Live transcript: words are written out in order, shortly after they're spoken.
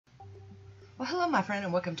Well, hello my friend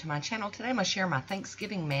and welcome to my channel. Today I'm going to share my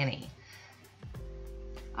Thanksgiving mani.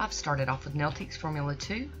 I've started off with Nailtiques Formula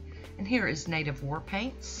 2, and here is Native War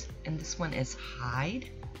Paints, and this one is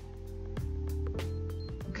Hyde.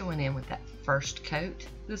 I'm going in with that first coat.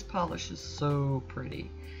 This polish is so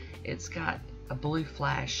pretty. It's got a blue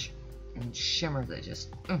flash and shimmer that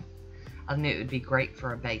just, I knew it would be great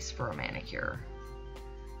for a base for a manicure.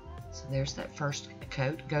 So there's that first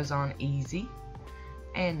coat, goes on easy.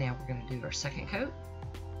 And now we're going to do our second coat.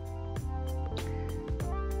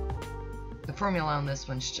 The formula on this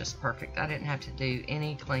one's just perfect. I didn't have to do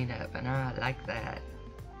any cleanup, and I like that.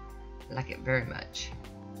 I like it very much.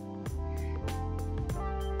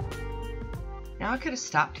 Now I could have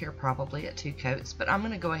stopped here probably at 2 coats, but I'm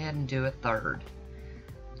going to go ahead and do a third.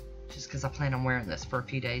 Just because I plan on wearing this for a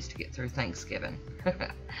few days to get through Thanksgiving. So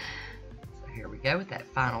here we go with that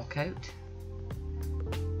final coat.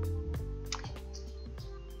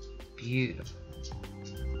 Beautiful.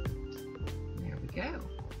 There we go.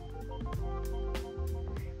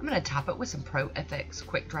 I'm going to top it with some Pro FX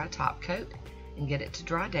Quick Dry Top Coat and get it to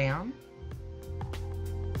dry down.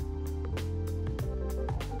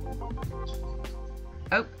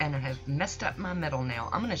 Oh, and I have messed up my middle nail.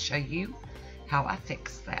 I'm going to show you how I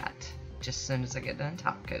fix that just as soon as I get done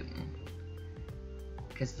top coating.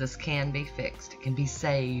 Because this can be fixed. It can be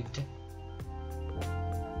saved.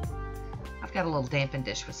 I've got a little dampened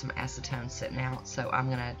dish with some acetone sitting out, so I'm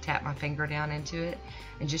going to tap my finger down into it,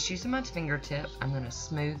 and just using my fingertip, I'm going to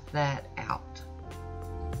smooth that out.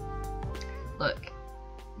 Look,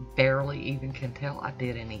 barely even can tell I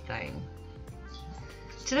did anything.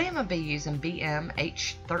 Today I'm going to be using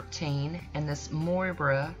BMH13 and this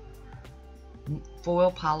Moyra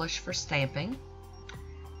foil polish for stamping,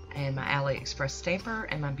 and my AliExpress stamper,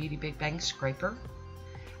 and my Beauty Big Bang scraper.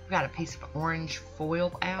 I've got a piece of orange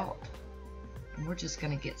foil out. And we're just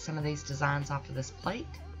going to get some of these designs off of this plate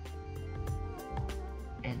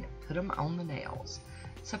and put them on the nails.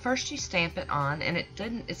 So first you stamp it on, and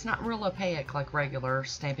it's not real opaque like regular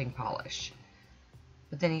stamping polish.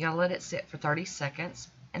 But then you got to let it sit for 30 seconds,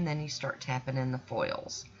 and then you start tapping in the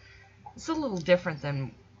foils. It's a little different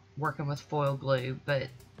than working with foil glue, but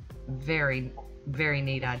very, very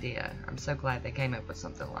neat idea. I'm so glad they came up with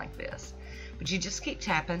something like this. But you just keep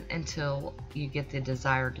tapping until you get the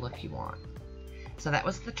desired look you want. So that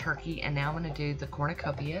was the turkey, and now I'm going to do the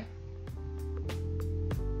cornucopia.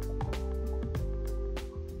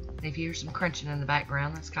 If you hear some crunching in the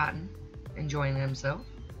background, that's Cotton enjoying himself.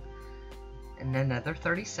 And another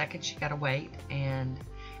 30 seconds you got to wait, and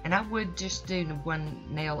I would just do one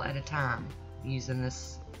nail at a time using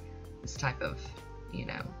this type of, you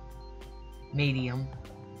know, medium.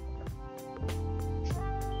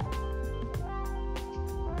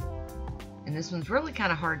 And this one's really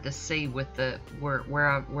kind of hard to see with the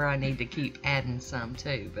where I need to keep adding some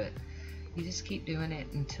too, but you just keep doing it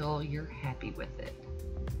until you're happy with it.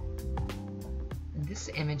 And this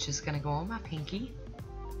image is going to go on my pinky.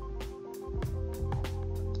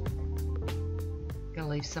 Gonna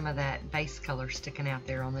leave some of that base color sticking out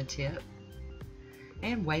there on the tip,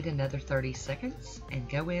 and wait another 30 seconds and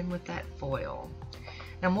go in with that foil.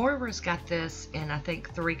 Now Moyra's got this in I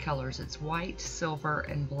think 3 colors. It's white, silver,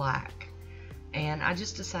 and black. And I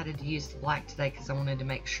just decided to use the black today because I wanted to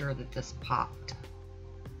make sure that this popped.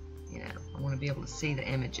 You know, I want to be able to see the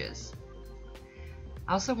images.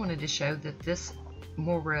 I also wanted to show that this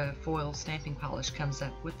Moyra foil stamping polish comes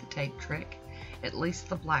up with the tape trick. At least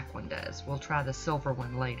the black one does. We'll try the silver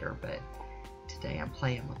one later, but today I'm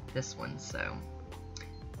playing with this one, so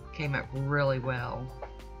it came up really well.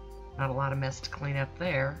 Not a lot of mess to clean up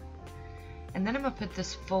there. And then I'm going to put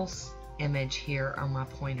this full image here on my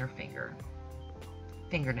pointer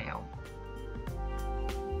fingernail.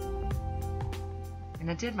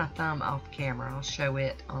 And I did my thumb off camera. I'll show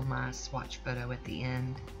it on my swatch photo at the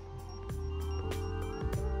end.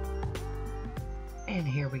 And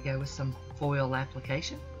here we go with some foil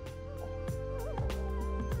application.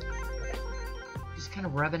 Just kind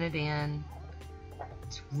of rubbing it in.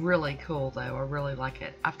 It's really cool though. I really like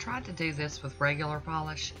it. I've tried to do this with regular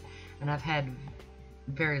polish, and I've had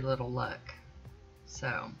very little luck.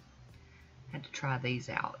 So had to try these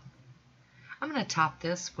out. I'm going to top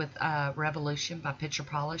this with Revolution by Picture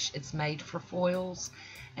Polish. It's made for foils,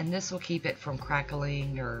 and this will keep it from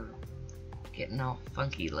crackling or getting all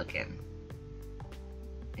funky looking.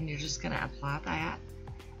 And you're just going to apply that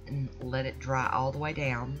and let it dry all the way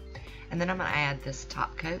down. And then I'm going to add this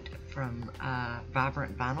top coat from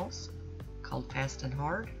Vibrant Vinyls called Fast and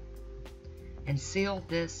Hard, and seal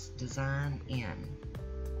this design in.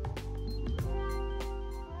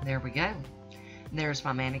 There we go. There's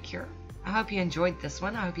my manicure. I hope you enjoyed this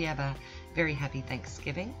one. I hope you have a very happy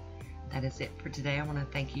Thanksgiving. That is it for today. I want to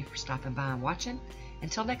thank you for stopping by and watching.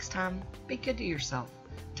 Until next time, be good to yourself.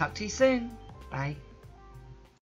 Talk to you soon. Bye.